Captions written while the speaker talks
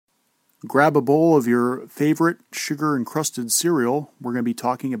Grab a bowl of your favorite sugar-encrusted cereal. We're going to be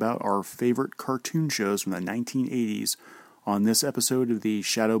talking about our favorite cartoon shows from the 1980s on this episode of the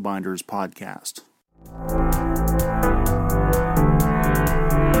Shadowbinders podcast.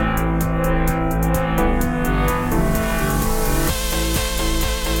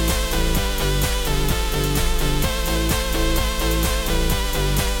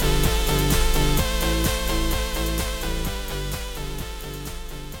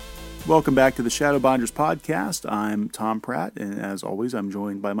 Welcome back to the Shadowbinders podcast. I'm Tom Pratt, and as always, I'm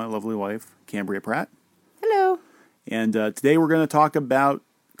joined by my lovely wife, Cambria Pratt. Hello. And today we're going to talk about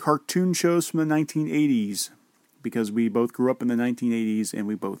cartoon shows from the 1980s, because we both grew up in the 1980s, and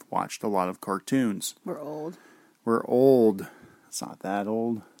we both watched a lot of cartoons. We're old. We're old. It's not that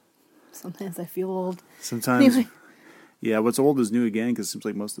old. Sometimes I feel old. Sometimes. Anyway. Yeah, what's old is new again, because it seems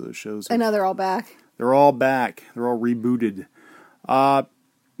like most of those shows... I know, they're all back. They're all back. They're all rebooted.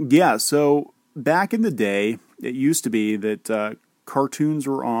 Yeah, so back in the day, it used to be that cartoons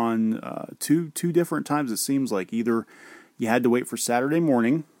were on two different times, it seems like. Either you had to wait for Saturday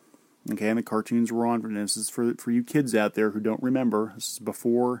morning, okay, and the cartoons were on, and this is for you kids out there who don't remember, this is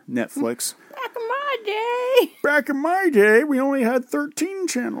before Netflix. Back in my day. Back in my day, we only had 13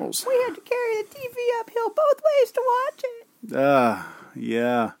 channels. We had to carry the TV uphill both ways to watch it.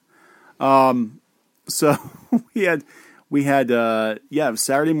 Yeah. So we had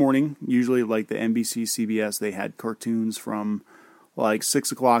Saturday morning, usually like the NBC, CBS, they had cartoons from like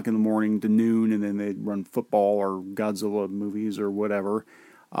 6 o'clock in the morning to noon, and then they'd run football or Godzilla movies or whatever.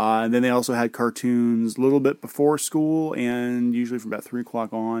 And then they also had cartoons a little bit before school, and usually from about 3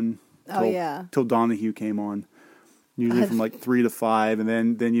 o'clock on till Donahue came on. Usually from like 3 to 5,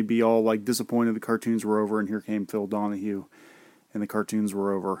 and then you'd be all like disappointed the cartoons were over, and here came Phil Donahue, and the cartoons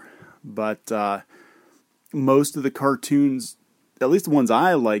were over. But most of the cartoons, at least the ones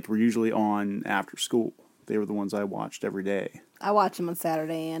I liked, were usually on after school. They were the ones I watched every day. I watched them on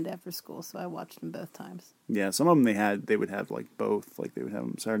Saturday and after school, so I watched them both times. Yeah, some of them they would have like both. Like they would have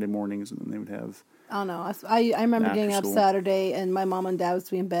them Saturday mornings, and then they would have... I don't know. I remember getting up Saturday, and my mom and dad would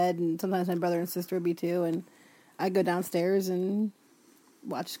be in bed, and sometimes my brother and sister would be too, and I'd go downstairs and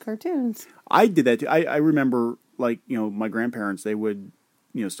watch cartoons. I did that too. I remember, like, my grandparents, they would...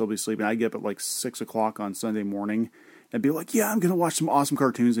 still be sleeping. I'd get up at like 6 o'clock on Sunday morning and be like, yeah, I'm going to watch some awesome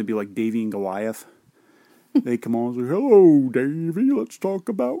cartoons. It'd be like Davy and Goliath. They'd come on and say, hello, Davy, let's talk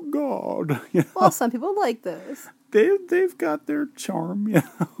about God. Well, some people like those. They've got their charm,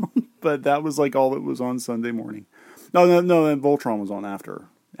 But that was like all that was on Sunday morning. No, Voltron was on after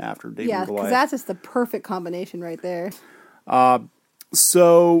Davy and Goliath. Yeah, because that's just the perfect combination right there.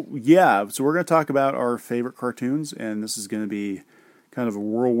 So we're going to talk about our favorite cartoons, and this is going to be kind of a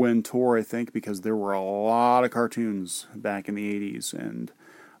whirlwind tour, I think, because there were a lot of cartoons back in the 80s, and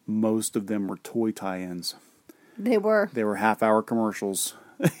most of them were toy tie-ins. They were. They were half-hour commercials.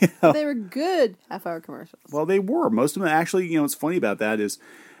 They were good half-hour commercials. Well, they were. Most of them, actually, what's funny about that is,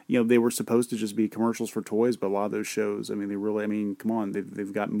 they were supposed to just be commercials for toys, but a lot of those shows, come on,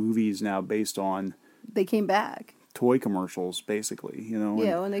 they've got movies now based on... They came back. Toy commercials, basically,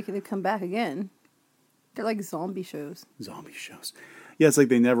 Yeah, and they come back again. They're like zombie shows. Yeah, it's like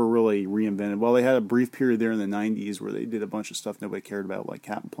they never really reinvented. Well, they had a brief period there in the 90s where they did a bunch of stuff nobody cared about, like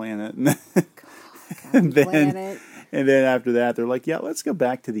Captain Planet. And then after that, they're like, yeah, let's go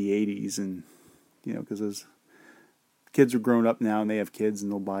back to the 80s. And, because those kids are grown up now and they have kids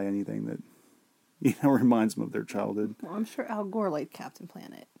and they'll buy anything that, reminds them of their childhood. Well, I'm sure Al Gore liked Captain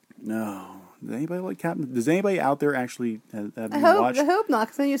Planet. No. Does anybody out there actually have watched? I hope not,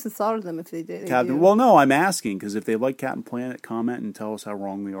 because then you just insulted them if they did. Captain. Well, no, I'm asking, because if they like Captain Planet, comment and tell us how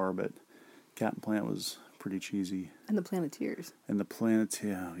wrong we are, but Captain Planet was pretty cheesy. And the Planeteers.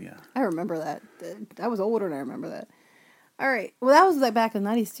 Yeah. I remember that. I was older and I remember that. All right. Well, that was like back in the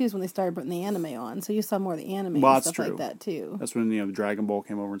 90s, too, is when they started putting the anime on, so you saw more of the anime and stuff like that, too. That's when, Dragon Ball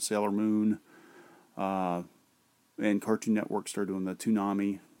came over and Sailor Moon, and Cartoon Network started doing the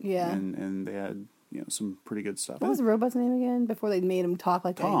Toonami. Yeah. And they had, some pretty good stuff. What was the robot's name again? Before they made him talk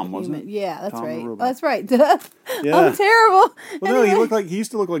like Tom, a human. wasn't it? Yeah, that's Tom right. The robot. Oh, that's right. Yeah. I'm terrible. Well, no, he used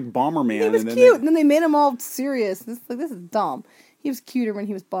to look like Bomberman. He was cute, and then they made him all serious. This is dumb. He was cuter when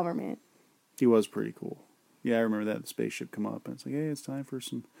he was Bomberman. He was pretty cool. Yeah, I remember that, the spaceship come up, and it's like, hey, it's time for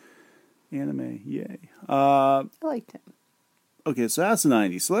some anime. Yay. I liked him. Okay, so that's the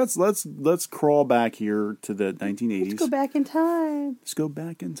 90s. So let's crawl back here to the 1980s. Let's go back in time.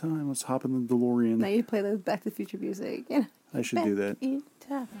 Let's hop in the DeLorean. Now you play those Back to the Future music. I should do that. In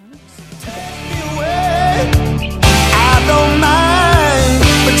time. I don't mind,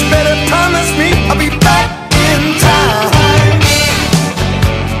 but you better promise me I'll be back in time.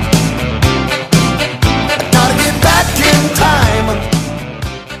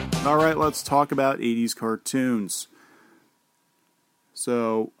 let's talk about 80s cartoons.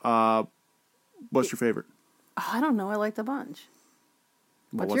 So, what's your favorite? I don't know. I liked a bunch.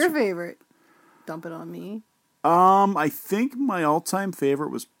 Well, what's your favorite? Dump it on me. I think my all-time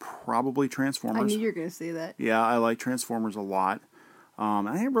favorite was probably Transformers. I knew you were going to say that. Yeah, I like Transformers a lot. I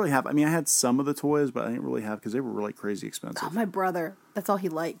didn't really have... I mean, I had some of the toys, but I didn't really have... Because they were really crazy expensive. Oh, my brother, that's all he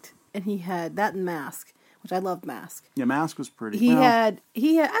liked. And he had that and Mask, which I loved Mask. Yeah, Mask was pretty... He had...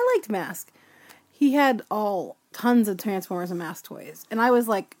 I liked Mask. He had tons of Transformers and Mask toys. And I was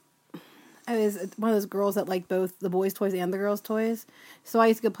like... I was one of those girls that liked both the boys' toys and the girls' toys. So I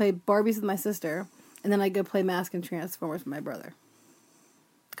used to go play Barbies with my sister. And then I'd go play Mask and Transformers with my brother.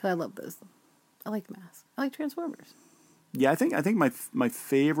 Because I love those. I like Mask. I like Transformers. Yeah, I think my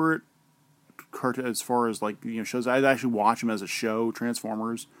favorite cartoon as far as like shows, I'd actually watch them as a show,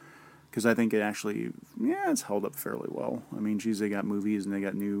 Transformers, because I think it actually it's held up fairly well. I mean, geez, they got movies and they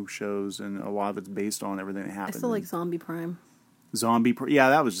got new shows, and a lot of it's based on everything that happened. I still like Zombie Prime. Yeah,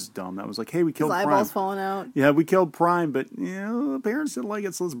 that was just dumb. That was like, hey, we killed His Prime. eyeballs falling out. Yeah, we killed Prime, but the parents didn't like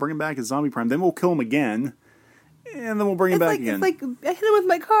it, so let's bring him back as Zombie Prime. Then we'll kill him again. And then we'll bring him back again. It's like I hit him with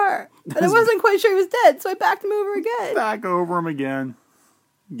my car, but I wasn't quite sure he was dead, so I backed him over again. Back over him again.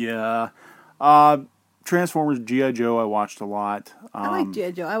 Yeah. Transformers, G.I. Joe, I watched a lot. I like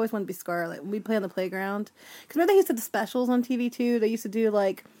G.I. Joe. I always wanted to be Scarlet. When we play on the playground. Because remember they used to do the specials on TV too? They used to do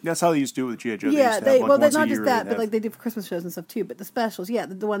like... That's how they used to do it with G.I. Joe. Yeah, once not a just year, that, but like they do for Christmas shows and stuff too. But the specials,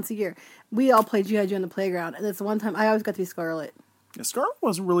 the once a year. We all played G.I. Joe in the playground. And it's the one time I always got to be Scarlet. Yeah, Scarlet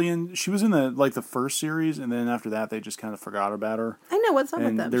wasn't really in... She was in the first series, and then after that, they just kind of forgot about her. I know, what's up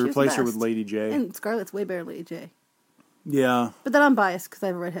with them? They replaced her with Lady J. And Scarlet's way better than Lady J. Yeah. But then I'm biased, because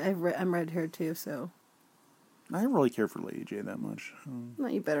I'm red-haired too, so... I didn't really care for Lady J that much. No,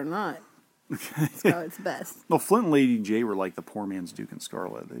 you better not. Scarlet's the best. Well, Flint and Lady J were like the poor man's Duke and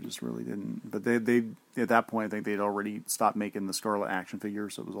Scarlet. They just really didn't... But they at that point, I think they'd already stopped making the Scarlet action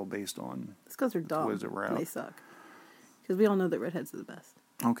figures, so it was all based on... It's because they're dumb. Toys that were out. And they suck. Because we all know that redheads are the best.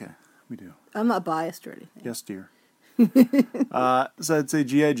 Okay, we do. I'm not biased or anything. Yes, dear. So I'd say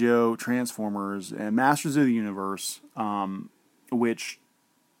G.I. Joe, Transformers, and Masters of the Universe, which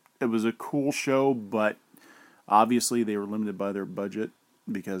it was a cool show, but obviously they were limited by their budget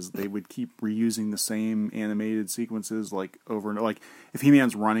because they would keep reusing the same animated sequences like over and over. Like if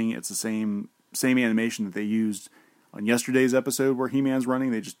He-Man's running, it's the same animation that they used on yesterday's episode where He-Man's running.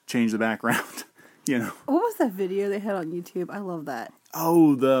 They just changed the background. What was that video they had on YouTube? I love that.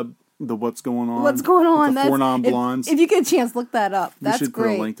 Oh, the What's Going On? What's Going On? The four non-blondes. If you get a chance, look that up. That's great. We should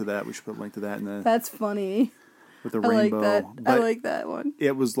put a link to that. We should put a link to that in the... That's funny. With the rainbow. I like that one.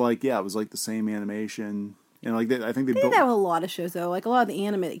 It was like, it was like the same animation. And like I think they did have a lot of shows though. Like a lot of the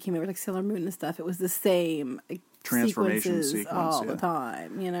anime that came over, like Sailor Moon and stuff. It was the same transformation sequence all the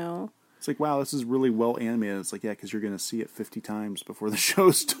time. It's like, wow, this is really well animated. It's like, because you're going to see it 50 times before the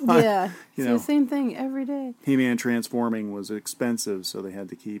show's done. Yeah, it's the same thing every day. He-Man transforming was expensive, so they had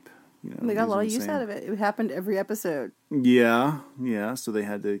to keep, they got a lot of use out of it. It happened every episode. Yeah, so they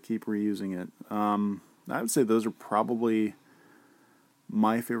had to keep reusing it. I would say those are probably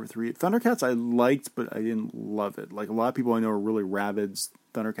my favorite three. Thundercats I liked, but I didn't love it. Like, a lot of people I know are really rabid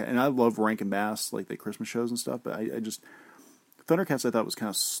Thundercat, and I love Rankin Bass, like the Christmas shows and stuff, but I just... Thundercats I thought was kind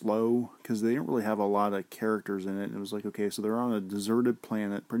of slow because they didn't really have a lot of characters in it. And it was like, okay, so they're on a deserted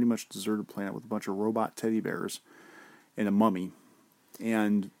planet, pretty much deserted planet with a bunch of robot teddy bears and a mummy.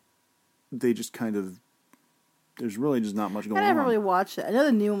 And they just kind of, there's really just not much going on. I never really watched it. I know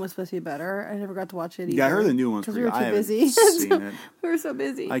the new one was supposed to be better. I never got to watch it either. Yeah, I heard the new one's pretty good. Because we were too busy. Seen it. We were so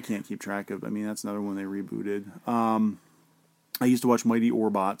busy. I can't keep track of. I mean, that's another one they rebooted. I used to watch Mighty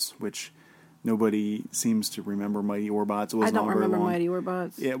Orbots, which... Nobody seems to remember Mighty Orbots. It wasn't I don't remember Mighty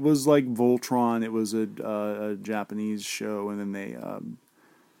Orbots. It was like Voltron. It was a Japanese show, and then they,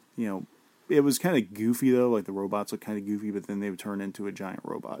 it was kind of goofy though. Like the robots looked kind of goofy, but then they would turn into a giant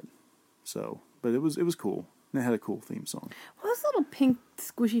robot. So, but it was cool. And it had a cool theme song. What those little pink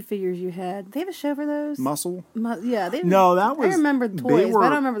squishy figures you had? Did they have a show for those? Muscle? Yeah. No, that was... I remember the toys, but I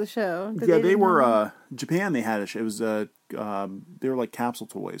don't remember the show. Yeah, they were... Japan, they had a show. It was... they were like capsule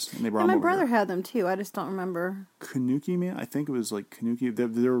toys. And they brought them my over brother here. had them too. I just don't remember. Kanuki Man? I think it was like Kanuki.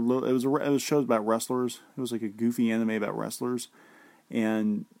 It was shows about wrestlers. It was like a goofy anime about wrestlers.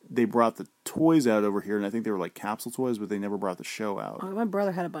 And they brought the toys out over here, and I think they were like capsule toys, but they never brought the show out. Oh, my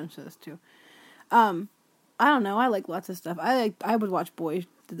brother had a bunch of those too. I don't know. I like lots of stuff. I would watch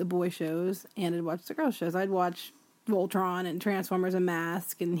the boy shows, and I'd watch the girl shows. I'd watch Voltron and Transformers and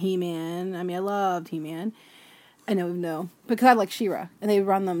Mask and He-Man. I mean, I loved He-Man. I know, because I like She-Ra, and they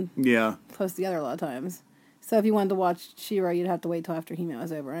run them close together a lot of times. So if you wanted to watch She-Ra, you'd have to wait till after He-Man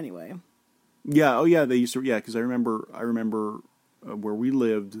was over anyway. Yeah. Oh, yeah. They used to. Yeah, because I remember where we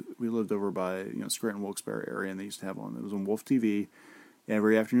lived. We lived over by Scranton Wilkes-Barre area, and they used to have one. It was on Wolf TV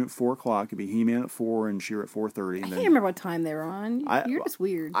every afternoon at 4:00. It'd be He-Man at 4 and She-Ra at 4:30. I can't remember what time they were on. You're just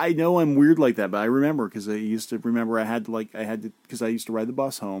weird. I know I'm weird like that, but I remember because I used to remember I had to because I used to ride the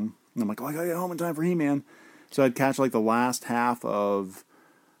bus home, and I'm like, oh, I gotta get home in time for He-Man, so I'd catch like the last half of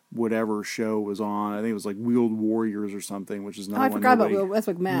whatever show was on. I think it was like Wheeled Warriors or something, which is not. I forgot about Wheeled. That's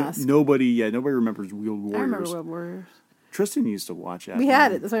like Mask. Nobody remembers Wheeled Warriors. I remember Wheeled Warriors. Tristan used to watch that. We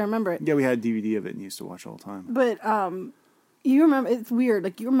had it. That's why I remember it. Yeah, we had a DVD of it and used to watch all the time. But you remember? It's weird.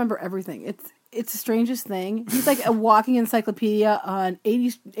 Like you remember everything. It's the strangest thing. He's like a walking encyclopedia on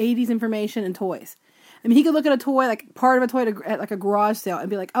 80s information and toys. I mean, he could look at a toy, like part of a toy at like a garage sale, and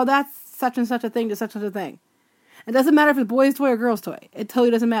be like, "Oh, that's such and such a thing to such and such a thing." It doesn't matter if it's a boy's toy or girl's toy. It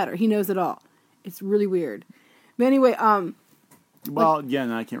totally doesn't matter. He knows it all. It's really weird. But anyway, well, yeah,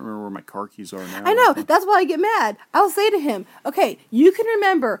 and I can't remember where my car keys are now. I know. That's why I get mad. I'll say to him, okay, you can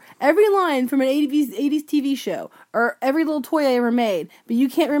remember every line from an 80s TV show or every little toy I ever made, but you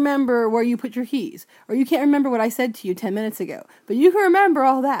can't remember where you put your keys. Or you can't remember what I said to you 10 minutes ago. But you can remember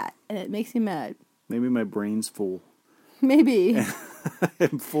all that, and it makes me mad. Maybe my brain's full. Maybe.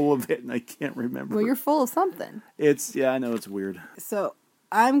 I'm full of it, and I can't remember. Well, you're full of something. I know it's weird. So,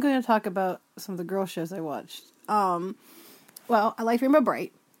 I'm going to talk about some of the girl shows I watched. Well, I like Rainbow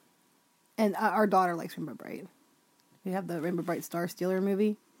Bright, and our daughter likes Rainbow Bright. We have the Rainbow Bright Star Stealer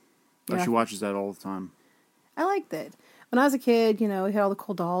movie. She watches that all the time. I liked it. When I was a kid, we had all the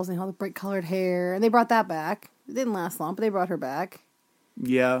cool dolls and all the bright colored hair, and they brought that back. It didn't last long, but they brought her back.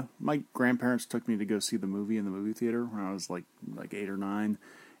 Yeah, my grandparents took me to go see the movie in the movie theater when I was like 8 or 9,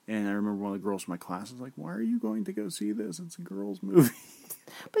 and I remember one of the girls from my class was like, "Why are you going to go see this? It's a girls' movie."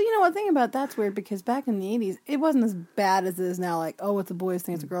 But one thing about that's weird because back in the 80s, it wasn't as bad as it is now. Like, oh, it's a boys'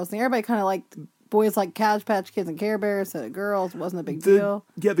 thing, it's a girls' thing. Everybody kind of liked boys like Cabbage Patch Kids and Care Bears, so girls wasn't a big deal.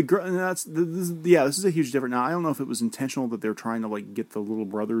 Yeah, the girl, and this is a huge difference. Now, I don't know if it was intentional that they were trying to like get the little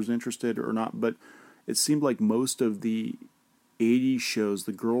brothers interested or not, but it seemed like most of the 80s shows,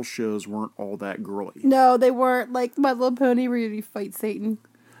 the girl shows weren't all that girly. No, they weren't. Like My Little Pony where you fight Satan.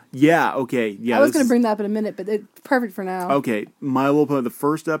 Yeah, okay. Yeah, I was going to bring that up in a minute, but it's perfect for now. Okay, My Little Pony, the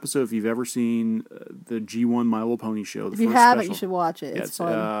first episode, if you've ever seen the G1 My Little Pony show. If you haven't, you should watch it. It's fun.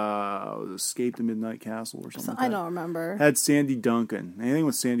 It was Escape to Midnight Castle or something. I don't remember. Had Sandy Duncan. Anything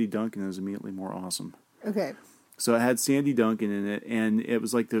with Sandy Duncan is immediately more awesome. Okay. So it had Sandy Duncan in it, and it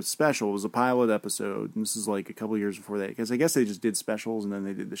was like the special. It was a pilot episode, and this is like a couple years before that. Because I guess they just did specials, and then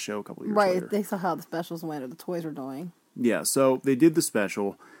they did the show a couple years later. Right, they saw how the specials went, or the toys were doing. Yeah, so they did the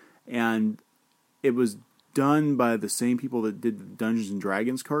special, and it was done by the same people that did the Dungeons and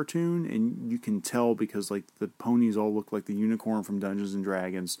Dragons cartoon, and you can tell because like the ponies all look like the unicorn from Dungeons and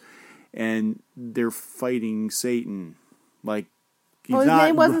Dragons, and they're fighting Satan, like. Well, his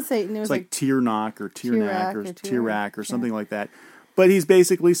name wasn't Satan. It was like Tyrnak or Tyrak or something like that. But he's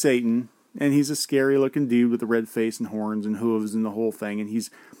basically Satan, and he's a scary-looking dude with a red face and horns and hooves and the whole thing, and he's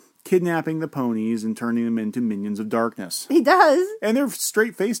kidnapping the ponies and turning them into minions of darkness. He does. And they're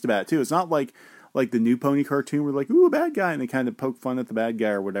straight-faced about it, too. It's not like the new pony cartoon where like, ooh, a bad guy, and they kind of poke fun at the bad guy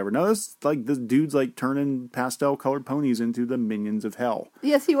or whatever. No, it's like this dude's like turning pastel-colored ponies into the minions of hell.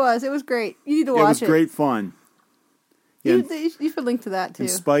 Yes, he was. It was great. You need to watch it. It was great fun. Yeah, you should link to that, too.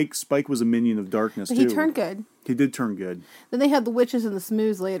 And Spike was a minion of darkness, too. He turned good. He did turn good. Then they had the witches and the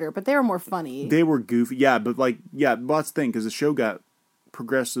Smooths later, but they were more funny. They were goofy. Yeah, but that's the thing, because the show got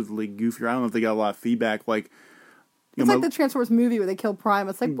progressively goofier. I don't know if they got a lot of feedback. Like, it's like the Transformers movie where they kill Prime.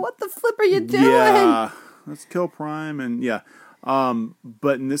 It's like, what the flip are you doing? Yeah, let's kill Prime, and yeah.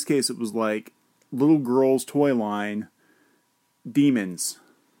 But in this case, it was like little girls' toy line, demons.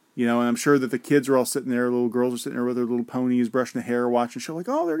 And I'm sure that the kids are all sitting there, little girls are sitting there with their little ponies, brushing their hair, watching the show, like,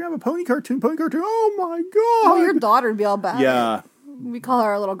 oh, they're going to have a pony cartoon. Oh, my God. Oh, your daughter would be all bad. Yeah. We call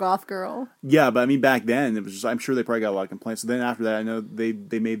her our little goth girl. Yeah, but I mean, back then, it was just, I'm sure they probably got a lot of complaints. So then after that, I know they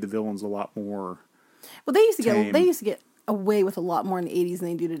made the villains a lot more Well, they used to tame. get away with a lot more in the 80s than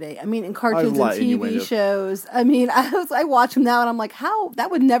they do today. I mean, in cartoons and TV shows. I mean, I watch them now and I'm like, how?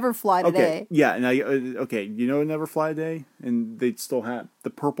 That would never fly today. Okay, yeah. Now, you know, it never fly today, and they'd still have the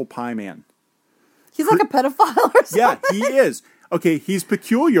Purple Pie Man. He's like a pedophile or something. Yeah, he is. Okay, he's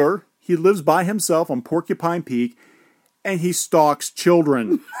peculiar. He lives by himself on Porcupine Peak, and he stalks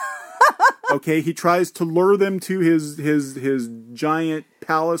children. Okay, he tries to lure them to his giant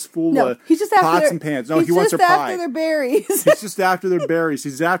palace full of pots and pans. No, he wants their pie. He's just after their berries. He's just after their berries.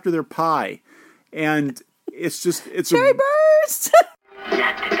 He's after their pie. And it's Cherry burst!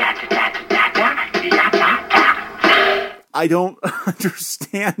 I don't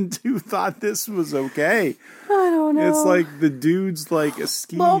understand who thought this was okay. I don't know. It's like the dude's like a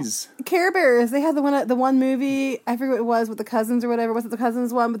skis. Well, Care Bears, they had the one movie, I forget what it was, with the cousins or whatever. Was it the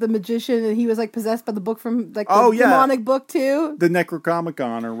cousins one with the magician and he was like possessed by the book from like the demonic book too? The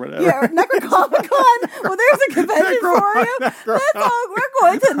Necrocomicon or whatever. Yeah, Necrocomicon. Well, there's a convention for you. We're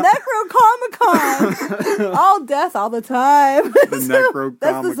going to Necrocomicon. All death all the time. The Necrocomicon.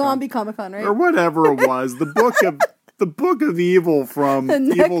 That's the zombie Comic-Con, right? Or whatever it was. The book of evil from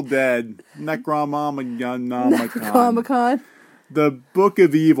Evil Dead. Necromicon. The book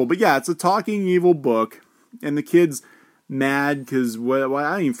of evil. But yeah, it's a talking evil book. And the kid's mad because I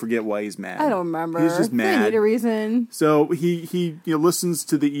don't even forget why he's mad. I don't remember. He's just mad. They need a reason. So he listens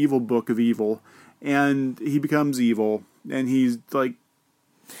to the evil book of evil. And he becomes evil. And he's like,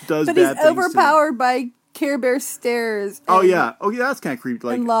 does but bad he's things. overpowered by Care Bear stares. Oh yeah, that's kind of creepy.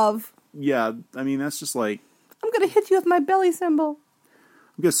 Like, and love. Yeah, I mean that's just like, I'm gonna hit you with my belly symbol.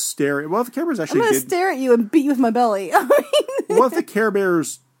 I'm gonna stare at. Well, if the Care Bears actually I'm gonna stare at you and beat you with my belly. What if the Care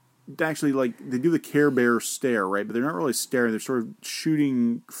Bears actually they do the Care Bear stare, right? But they're not really staring. They're sort of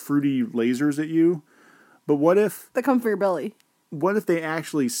shooting fruity lasers at you. But what if they come for your belly? What if they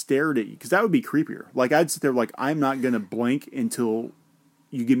actually stared at you? Because that would be creepier. Like I'd sit there like I'm not gonna blink until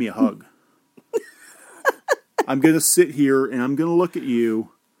you give me a hug. I'm gonna sit here and I'm gonna look at you.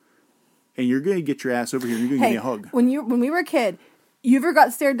 And you're going to get your ass over here and you're going to give me a hug. When we were a kid, you ever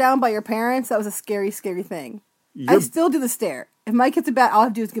got stared down by your parents? That was a scary, scary thing. I still do the stare. If my kids are bad, all I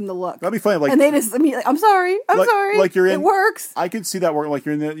have to do is give them the look. That'd be funny. Like, and they just, I'm sorry. Like you're in, it works. I could see that work. Like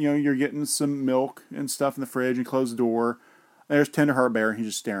you're in the, you're getting some milk and stuff in the fridge and close the door. And there's Tenderheart Bear and he's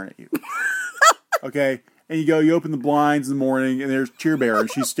just staring at you. Okay? And you open the blinds in the morning and there's Cheer Bear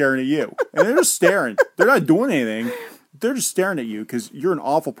and she's staring at you. And they're just staring. They're not doing anything. They're just staring at you because you're an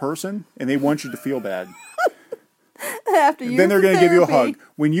awful person and they want you to feel bad. Then they're going to give you a hug.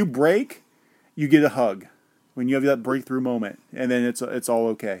 When you break, you get a hug. When you have that breakthrough moment, and then it's all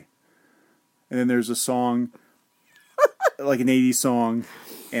okay. And then there's a song, like an 80s song,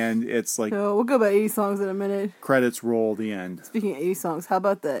 and it's like... Oh, we'll go about 80 songs in a minute. Credits roll, the end. Speaking of 80 songs, how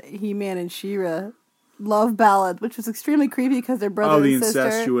about the He-Man and She-Ra love ballad, which was extremely creepy because they're brother and sister. Oh, the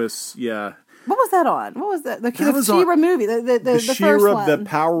incestuous, yeah. What was that on? What was that? The She-Ra movie. The She-Ra, first one. The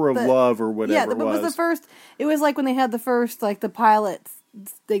Power of Love, or whatever it was. Yeah, it was the first... It was like when they had the first, like, the pilots,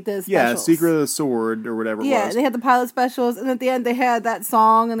 like the specials. Yeah, Secret of the Sword, or whatever it was. Yeah, they had the pilot specials, and at the end they had that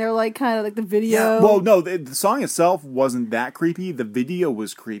song, and they were like, kind of like the video. Yeah. Well, no, the song itself wasn't that creepy. The video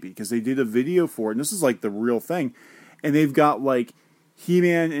was creepy, because they did a video for it, and this is like the real thing. And they've got, like,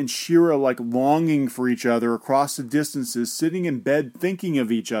 He-Man and She-Ra, like, longing for each other across the distances, sitting in bed thinking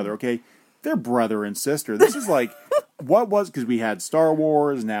of each other, okay? They're brother and sister. This is like, because we had Star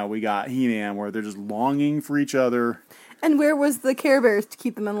Wars, now we got He-Man, where they're just longing for each other. And where was the Care Bears to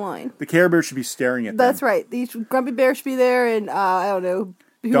keep them in line? The Care Bears should be staring at them. That's right. The Grumpy Bear should be there, and I don't know.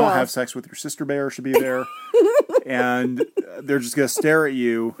 Don't have sex with your sister bear should be there. And they're just going to stare at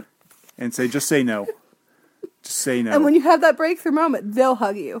you and say, just say no. Just say no. And when you have that breakthrough moment, they'll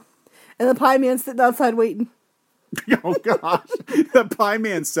hug you. And the Pie Man's sitting outside waiting. Oh, gosh. The Pie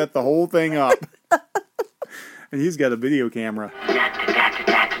Man set the whole thing up. And he's got a video camera.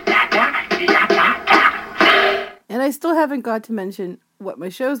 And I still haven't got to mention what my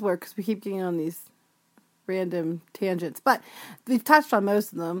shows were, because we keep getting on these random tangents. But we've touched on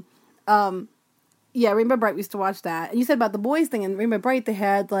most of them. Yeah, Rainbow Bright, we used to watch that. And you said about the boys thing, and Rainbow Bright, they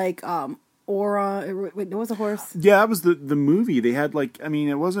had, like, Aura. Wait, it was a horse? Yeah, that was the movie. They had, like, I mean,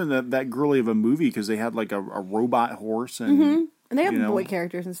 it wasn't that girly of a movie, because they had, like, a robot horse. And, and they have boy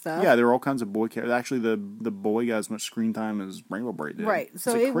characters and stuff. Yeah, there were all kinds of boy characters. Actually, the boy got as much screen time as Rainbow Bright did. Right,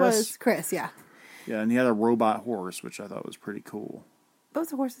 so it was Chris, yeah. Yeah, and he had a robot horse, which I thought was pretty cool. What was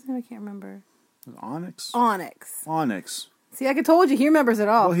the horse's name? I can't remember. Was it Onyx? Onyx. See, I told you, he remembers it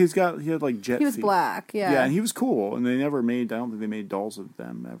all. Well, he had like jet feet. He was black, yeah. Yeah, and he was cool, and they never made, I don't think they made dolls of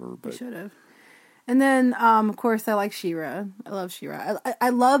them ever. But they should have. And then, of course, I like She-Ra. I love She-Ra. I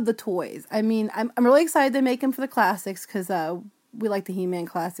love the toys. I mean, I'm really excited they make them for the classics, because we like the He-Man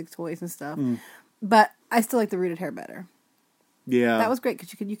classic toys and stuff. But I still like the rooted hair better. Yeah, that was great,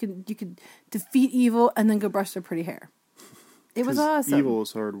 because you could defeat evil and then go brush their pretty hair. It was awesome. Evil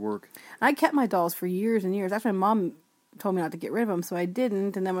is hard work. I kept my dolls for years and years. Actually, my mom told me not to get rid of them, so I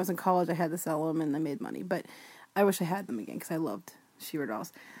didn't. And then when I was in college, I had to sell them, and I made money. But I wish I had them again, because I loved She-Ra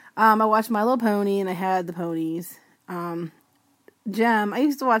dolls. I watched My Little Pony, and I had the ponies. Jem. I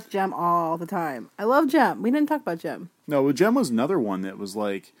used to watch Jem all the time. I love Jem. We didn't talk about Jem. No, well, Jem was another one that was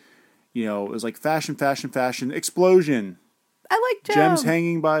like, it was like fashion, explosion. I like Jem. Jem's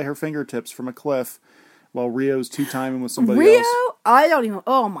hanging by her fingertips from a cliff while Rio's two-timing with somebody Rio, else. I don't even.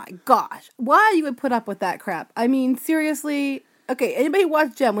 Oh my gosh, why you would put up with that crap? I mean, seriously. Okay, anybody who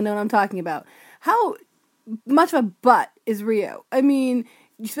watched Gem will know what I'm talking about. How much of a butt is Rio? I mean,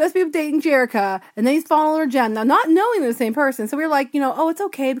 you're supposed to be dating Jerica, and then he's falling over Gem. Now, not knowing they're the same person, so we're like, oh, it's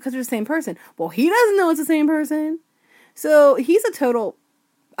okay because they're the same person. Well, he doesn't know it's the same person, so he's a total.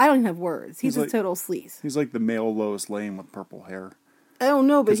 I don't even have words. He's a total sleaze. He's like the male Lois Lane with purple hair. I don't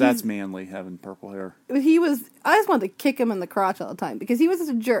know, but Because that's manly, having purple hair. he was. I just wanted to kick him in the crotch all the time because he was such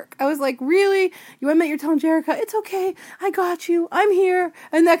a jerk. I was like, really? You want to admit you're telling Jerica, it's okay, I got you, I'm here.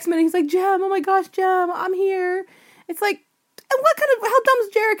 And next minute he's like, Gem, oh my gosh, Gem, I'm here. It's like, and what kind of, how dumb is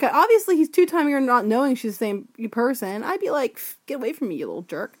Jerica? Obviously he's two-timing her not knowing she's the same person. I'd be like, get away from me, you little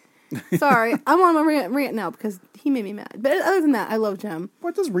jerk. Sorry, I'm on my rant now because he made me mad. But other than that, I love Gem.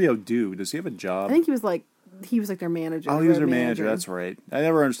 What does Rio do? Does he have a job? I think he was like their manager. Oh, he was their manager. That's right. I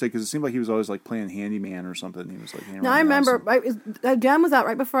never understood because it seemed like he was always like playing handyman or something. He was like, no, I remember. Gem was out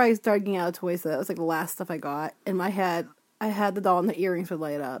right before I started getting out of toys. So that was like the last stuff I got. And I had the doll and the earrings would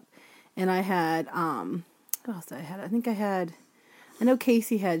light up. And I had what else did I had? I know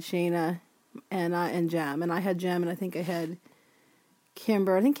Casey had Shayna and Gem, and I had Gem, and I think I had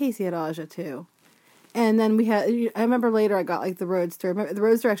Kimber. I think Casey had Aja too. And then I remember later I got like the Roadster. The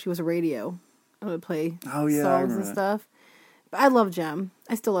Roadster actually was a radio. I would play songs and stuff. But I love Gem.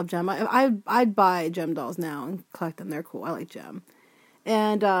 I still love Gem. I'd buy Gem dolls now and collect them. They're cool. I like Gem.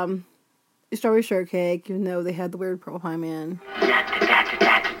 And Strawberry Shortcake, even though they had the weird Purple Pie Man.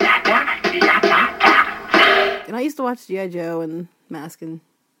 And I used to watch G.I. Joe and Mask and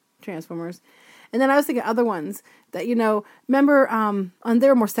Transformers. And then I was thinking other ones that, remember, they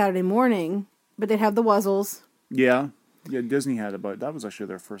were more Saturday morning, but they'd have the Wuzzles. Yeah. Yeah, Disney had it, but that was actually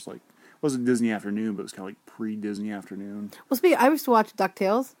their first, wasn't Disney Afternoon, but it was kind of like pre-Disney Afternoon. Well, I used to watch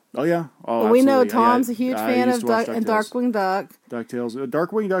DuckTales. Oh, yeah. Oh, well, we know Tom's a huge fan of Darkwing Duck. DuckTales.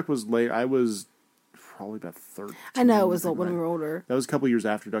 Darkwing Duck was late. I was probably about 13. I know, it was when we were older. That was a couple years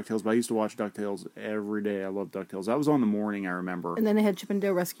after DuckTales, but I used to watch DuckTales every day. I loved DuckTales. That was on in the morning, I remember. And then they had Chip and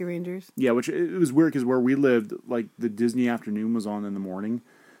Dale Rescue Rangers. Yeah, which it was weird because where we lived, the Disney Afternoon was on in the morning.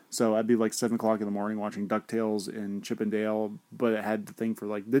 So I'd be 7 o'clock in the morning watching DuckTales and Chip and Dale, but it had the thing for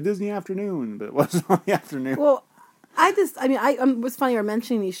the Disney Afternoon, but it wasn't on the afternoon. Well, it's funny you're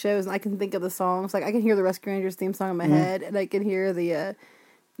mentioning these shows, and I can think of the songs. I can hear the Rescue Rangers theme song in my head, and I can hear the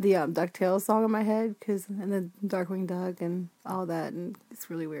DuckTales song in my head, and the Darkwing Duck and all that, and it's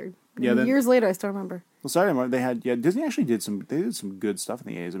really weird. Yeah, years later, I still remember. Well, sorry, they had Disney actually did some good stuff in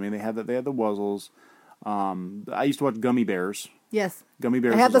the 80s. I mean, they had the Wuzzles. I used to watch Gummy Bears. Yes. Gummy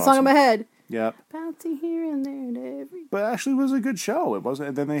Bears. I had the song in my head. Yep. Bouncing here and there and every. But actually, it was a good show. It was.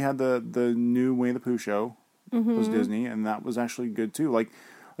 And then they had the new Winnie the Pooh show. Mm-hmm. Was Disney, and that was actually good too. Like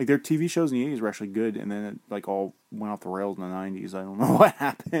their TV shows in the 80s were actually good, and then it all went off the rails in the 90s. I don't know what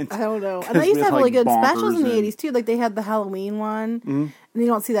happened. I don't know. And they used to have really good specials in the 80s too. They had the Halloween one, and you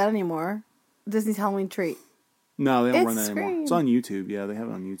don't see that anymore. Disney's Halloween Treat. No, they don't run that anymore. It's on YouTube. Yeah, they have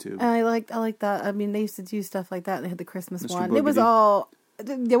it on YouTube. And I like that. I mean, they used to do stuff like that. They had the Christmas one. Boogedy. It was all.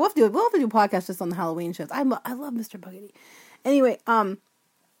 Yeah, we'll have to do a podcast just on the Halloween shows. I love Mr. Boogedy. Anyway,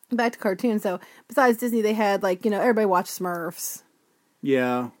 back to cartoons. So besides Disney, they had everybody watched Smurfs.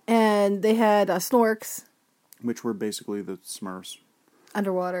 Yeah. And they had Snorks, which were basically the Smurfs.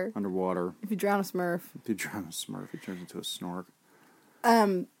 Underwater. If you drown a Smurf. It turns into a snork.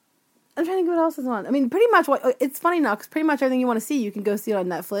 I'm trying to think what else is on. I mean, pretty much it's funny now because pretty much everything you want to see, you can go see it on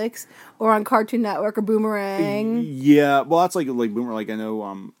Netflix or on Cartoon Network or Boomerang. Yeah, well, that's like Boomerang. I know.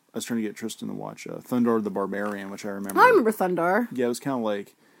 I was trying to get Tristan to watch Thundar the Barbarian, which I remember. I remember Thundar. Yeah, it was kind of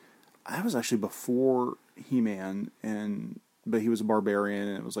I was actually before He-Man, but he was a barbarian,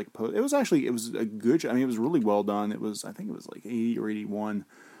 and it was it was a good show. I mean, it was really well done. I think it was 80 or 81.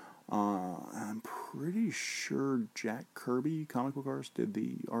 I'm pretty sure Jack Kirby, Comic Book Artist, did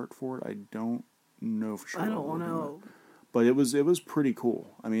the art for it. I don't know for sure. I don't know. But it was pretty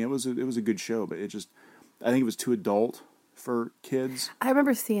cool. I mean, it was a good show, but I think it was too adult for kids. I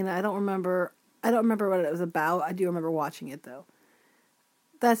remember seeing it. I don't remember what it was about. I do remember watching it though.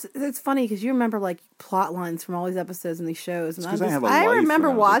 It's funny because you remember plot lines from all these episodes and these shows, and I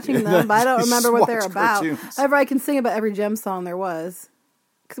remember watching them, but I don't remember what they're about. However, I can sing about every Gem song there was.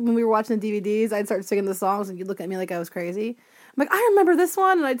 Because when we were watching the DVDs, I'd start singing the songs, and you'd look at me like I was crazy. I'm like, I remember this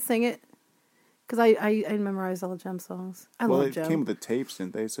one, and I'd sing it because I memorized all the Gem songs. I love Gem. Well, it came with the tapes,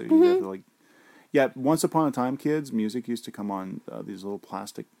 didn't they? So you have to yeah. Once upon a time, kids, music used to come on these little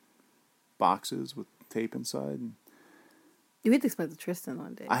plastic boxes with tape inside. You had to explain it to Tristan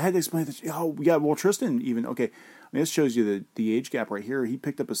one day. I had to explain this. Oh, yeah. Well, Tristan even, okay. I mean, this shows you the age gap right here. He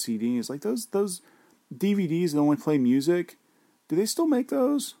picked up a CD and he's like, those DVDs that only play music. Do they still make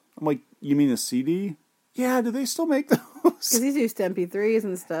those? I'm like, you mean a CD? Yeah, do they still make those? Because he's used to MP3s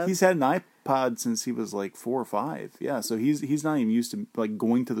and stuff. He's had an iPod since he was like 4 or 5. Yeah, so he's not even used to like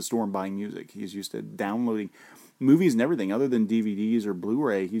going to the store and buying music. He's used to downloading movies and everything other than DVDs or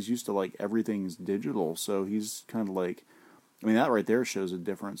Blu-ray. He's used to like everything's digital. So he's kind of like, I mean, that right there shows a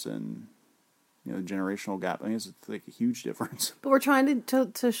difference in, you know, the generational gap. I mean, it's like a huge difference. But we're trying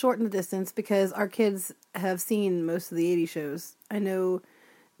to shorten the distance because our kids have seen most of the 80s shows. I know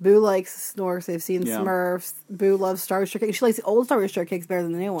Boo likes Snorks. They've seen Smurfs. Boo loves Star Wars Shortcakes. She likes the old Star Wars Shortcakes better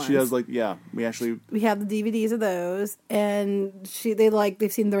than the new ones. She does like, we have the DVDs of those, and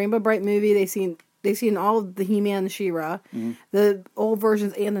they've seen the Rainbow Bright movie. They've seen all of the He-Man and She-Ra, the old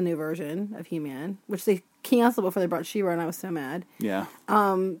versions and the new version of He-Man, which they canceled before they brought She-Ra, and I was so mad. Yeah.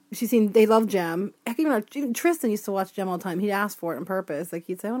 They love Jem. Heck, even Tristan used to watch Jem all the time. He'd ask for it on purpose. Like,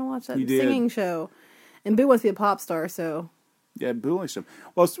 he'd say, I want to watch that singing show. And Boo wants to be a pop star, so... Yeah, Boo likes them.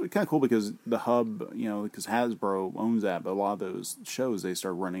 Well, it's kind of cool because the Hub, you know, because Hasbro owns that, but a lot of those shows, they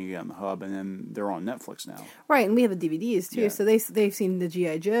start running again on the Hub, and then they're on Netflix now. Right, and we have the DVDs, too. Yeah. So they've seen the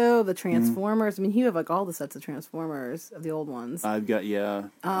G.I. Joe, the Transformers. I mean, you have, like, all the sets of Transformers of the old ones. I've got, we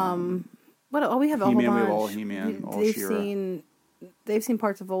have a whole He-Man, bunch. we have all He-Man, all She-Ra. They've seen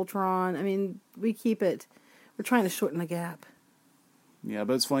parts of Voltron. I mean, we keep it... We're trying to shorten the gap. Yeah,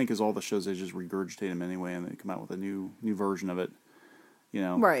 but it's funny because all the shows, they just regurgitate them anyway, and they come out with a new version of it. You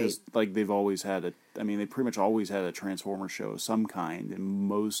know, right? Because like they've always had they pretty much always had a Transformers show of some kind, and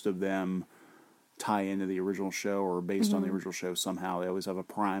most of them tie into the original show or are based on the original show somehow. They always have a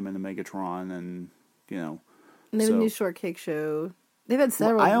Prime and a Megatron, and you know. And they have a new Shortcake show. They've had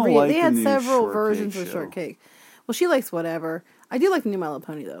several. Well, I don't they had the new several Shortcake versions show. of Shortcake. Well, she likes whatever. I do like the new My Little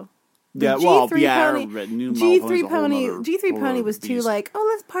Pony though. Yeah, G3 Pony was too beast. like, oh,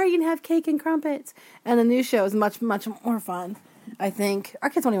 let's party and have cake and crumpets. And the new show is much, much more fun, I think. Our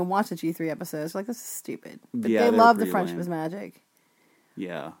kids don't even watch the G3 episodes. They're like, this is stupid. But Yeah, they they're love the pretty Friendship lame. is Magic.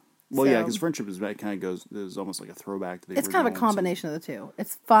 Yeah. Well, yeah, because Friendship is kind of is almost like a throwback to the It's kind of a original, combination of the two.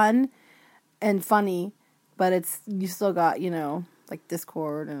 It's fun and funny, but you still got, you know, like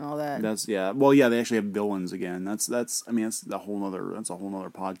Discord and all that. Well, yeah, they actually have villains again. That's a whole other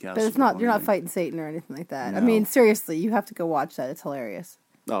podcast. But it's not, you're not fighting Satan or anything like that. No. I mean, seriously, you have to go watch that. It's hilarious.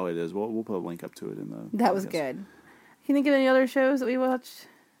 Oh, it is. We'll put a link up to it in the. That was good. Can you think of any other shows that we watched?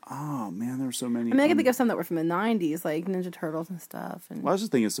 Oh man, there were so many. I mean, I can think of some that were from the 90s, like Ninja Turtles and stuff. And... Well, I was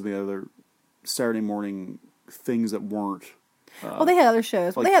just thinking of some of the other Saturday morning things that weren't. well, they had other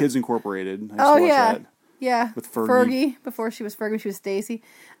shows. Like they had... Kids Incorporated. I used oh, to watch yeah. that. Yeah. With Fergie. Before she was Fergie, she was Stacy.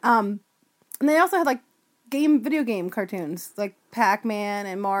 And they also had, like, video game cartoons, like Pac-Man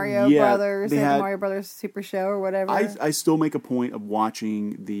and Mario Brothers. They had the Mario Brothers Super Show or whatever. I still make a point of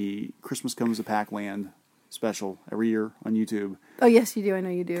watching the Christmas Comes to Pac-Land special every year on YouTube. Oh, yes, you do. I know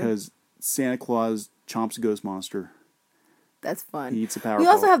you do. Because Santa Claus chomps a ghost monster. That's fun. He eats a power We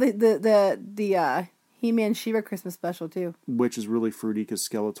also pellet. have the He-Man She-Ra Christmas special, too. Which is really fruity because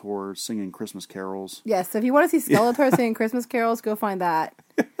Skeletor singing Christmas carols. Yes, so if you want to see Skeletor singing Christmas carols, go find that.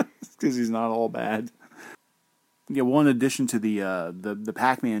 Because he's not all bad. Yeah, well, in addition to the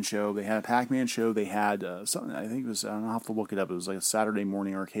Pac-Man show, they had a Pac-Man show. They had something, I think it was, I don't know, I'll have to look it up. It was like a Saturday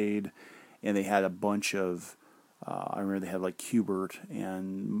morning arcade. And they had a bunch of, I remember they had like Q*bert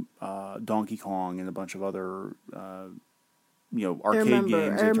and Donkey Kong and a bunch of other, arcade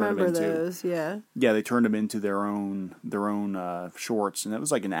games. I remember those, yeah. Yeah, they turned them into their own shorts, and it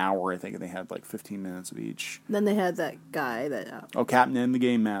was like an hour, I think, and they had like 15 minutes of each. Then they had that guy that... Captain N, the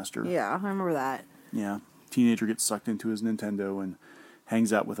Game Master. Yeah, I remember that. Yeah, teenager gets sucked into his Nintendo and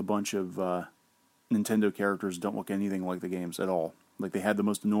hangs out with a bunch of Nintendo characters who don't look anything like the games at all. Like, they had the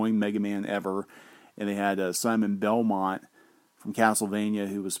most annoying Mega Man ever, and they had Simon Belmont from Castlevania,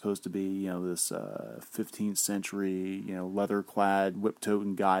 who was supposed to be, this 15th century, leather-clad,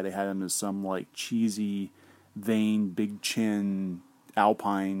 whip-toting guy. They had him as some, like, cheesy, vain, big chin,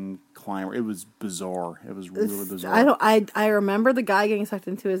 alpine climber. It was bizarre. It was really bizarre. I remember the guy getting sucked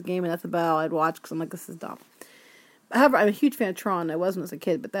into his game, and that's about all I'd watch, because I'm like, this is dumb. However, I'm a huge fan of Tron. I wasn't as a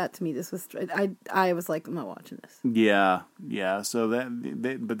kid, but that, to me, this was... I was like, I'm not watching this. Yeah. So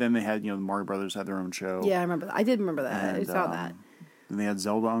but then they had, the Mario Brothers had their own show. Yeah, I remember that. I did remember that. I saw that. Then they had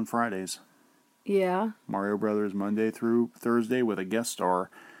Zelda on Fridays. Yeah. Mario Brothers Monday through Thursday with a guest star,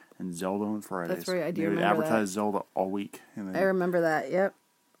 and Zelda on Fridays. That's right, I do They would remember advertise Zelda all week. And then I remember that, yep.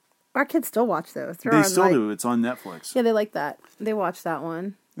 Our kids still watch those. They still do. It's on Netflix. Yeah, they like that. They watch that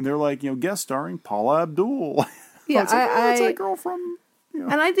one. And they're like, guest starring Paula Abdul. Yeah, it's like, it's that girl from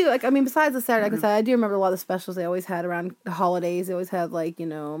And I do, like, I mean, besides the Saturday, like I said, I do remember a lot of the specials they always had around the holidays. They always had, like,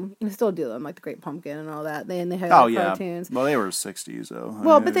 still do them, like the Great Pumpkin and all that. They had cartoons. Well, they were 60s, though.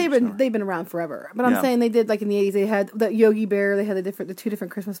 Well, but they've been around forever. But I'm saying they did, like, in the 80s, they had the Yogi Bear. They had the 2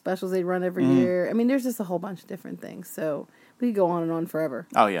 different Christmas specials they'd run every year. I mean, there's just a whole bunch of different things. So we could go on and on forever.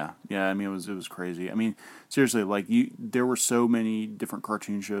 Oh, yeah. Yeah, I mean, it was crazy. I mean, seriously, like, there were so many different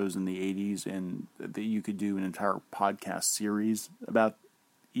cartoon shows in the 80s, and that you could do an entire podcast series about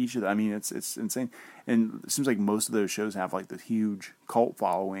each of them. I mean, it's insane. And it seems like most of those shows have, like, the huge cult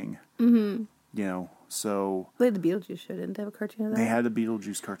following. Mm-hmm. So... They had the Beetlejuice show, didn't they have a cartoon of that? They had a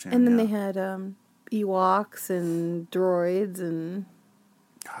Beetlejuice cartoon, and then they had Ewoks and droids and...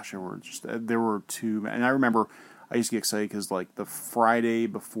 Gosh, there were 2... And I remember... I used to get excited because, like, the Friday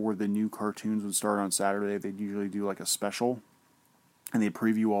before the new cartoons would start on Saturday, they'd usually do, like, a special, and they'd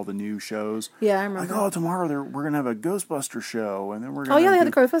preview all the new shows. Yeah, I remember. Like, tomorrow we're going to have a Ghostbuster show, and then we're going to... Oh, yeah, they had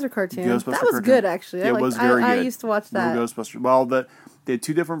the Ghostbuster cartoon. That was good, actually. Yeah, it was very good. I used to watch that. Ghostbusters. Well, they had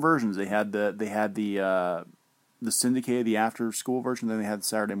 2 different versions. They had the syndicated, the after-school version, then they had the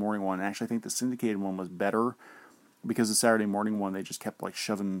Saturday morning one. And actually, I think the syndicated one was better, because the Saturday morning one, they just kept, like,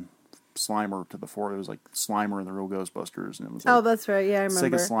 shoving Slimer to the fore. It was like Slimer and the Real Ghostbusters, and it was like, that's right. Yeah, I remember.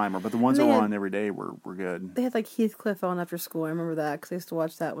 Sick of Slimer, but the ones that were on every day were good. They had like Heathcliff on after school. I remember that because I used to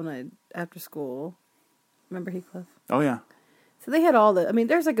watch that after school. Remember Heathcliff? Oh yeah. So they had all the. I mean,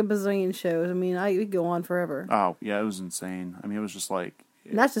 there's like a bazillion shows. I mean, we could go on forever. Oh yeah, it was insane. I mean, it was just like.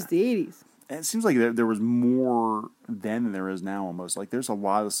 And that's just the 80s. And it seems like there was more then than there is now. Almost like there's a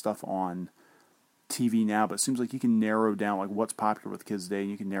lot of stuff on TV now, but it seems like you can narrow down like what's popular with kids today,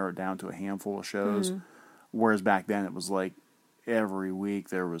 and you can narrow it down to a handful of shows. Whereas back then it was like every week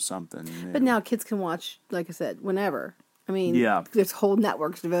there was something new. But now kids can watch, like I said, whenever. I mean, there's whole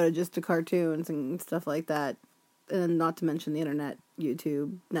networks devoted just to cartoons and stuff like that, and not to mention the internet,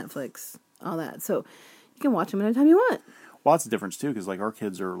 YouTube, Netflix, all that. So you can watch them anytime you want. Well, that's the difference too, because like our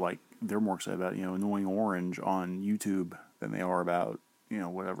kids are like they're more excited about Annoying Orange on YouTube than they are about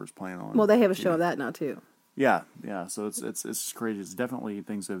whatever's playing on. Well, they have a show of that now too. Yeah. So it's crazy. It's definitely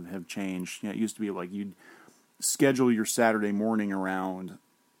things have changed. It used to be like you'd schedule your Saturday morning around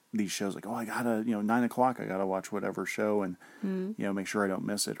these shows. Like, I gotta 9:00. I gotta watch whatever show and make sure I don't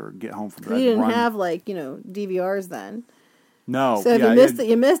miss it or get home from. You didn't have like DVRs then. No. So if you missed it,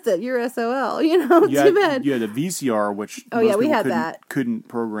 you missed it. You're SOL. Too bad. You had a VCR, which we had that. Couldn't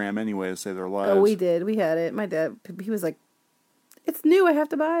program anyway to save their lives. Oh, we did. We had it. My dad, he was like, "It's new. I have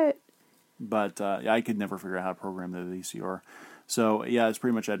to buy it." But I could never figure out how to program the VCR. So yeah, it's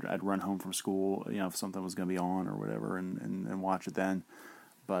pretty much I'd run home from school, if something was going to be on or whatever, and watch it then.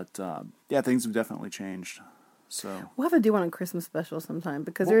 But things have definitely changed. So we'll have to do one on Christmas special sometime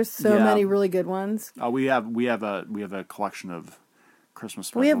because there's so many really good ones. We have a collection of Christmas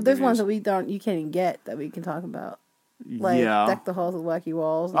specials. There's ones that you can't even get that we can talk about. Like Deck the Halls with Wacky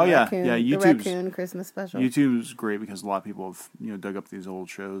Walls. The Raccoon Christmas special. YouTube's great because a lot of people have dug up these old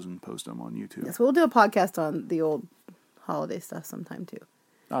shows and post them on YouTube. Yes, we'll do a podcast on the old holiday stuff sometime too.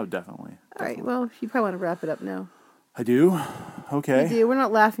 Oh, definitely. All right. Well, you probably want to wrap it up now. I do. Okay. You do. We're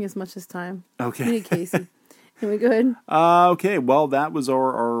not laughing as much this time. Okay. We need Casey. Can we go ahead? Okay. Well, that was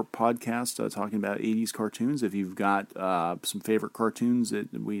our podcast talking about 80s cartoons. If you've got some favorite cartoons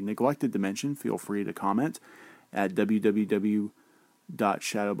that we neglected to mention, feel free to comment at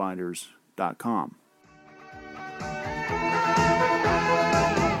www.shadowbinders.com.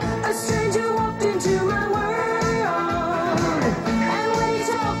 A stranger walked into my world, and when he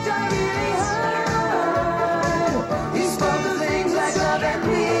talked, I really heard. He spoke of things like love and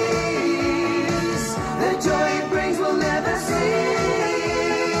peace. The joy it brings will never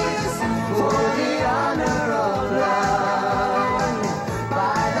cease. For the honor of love,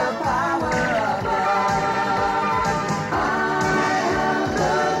 by the power of love, I have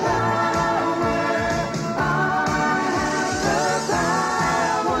the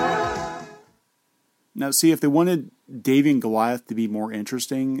power. Now, see, if they wanted Davy and Goliath to be more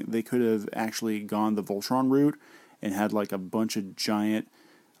interesting, they could have actually gone the Voltron route and had like a bunch of giant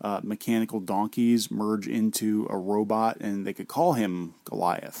mechanical donkeys merge into a robot, and they could call him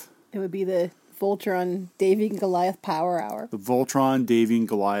Goliath. It would be the Voltron Davy and Goliath Power Hour. The Voltron Davy and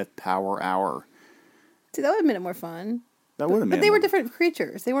Goliath Power Hour. See, that would have made it more fun. That would have made. But they were different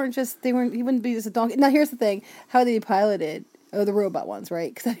creatures. He wouldn't be just a donkey. Now, here's the thing: how would they be piloted? Oh, the robot ones,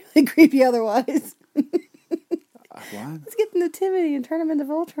 right? Because that'd be creepy otherwise. What? Let's get the nativity and turn them into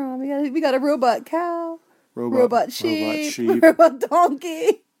Voltron. We got a robot cow, robot sheep, robot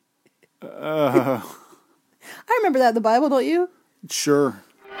donkey. I remember that in the Bible, don't you? Sure.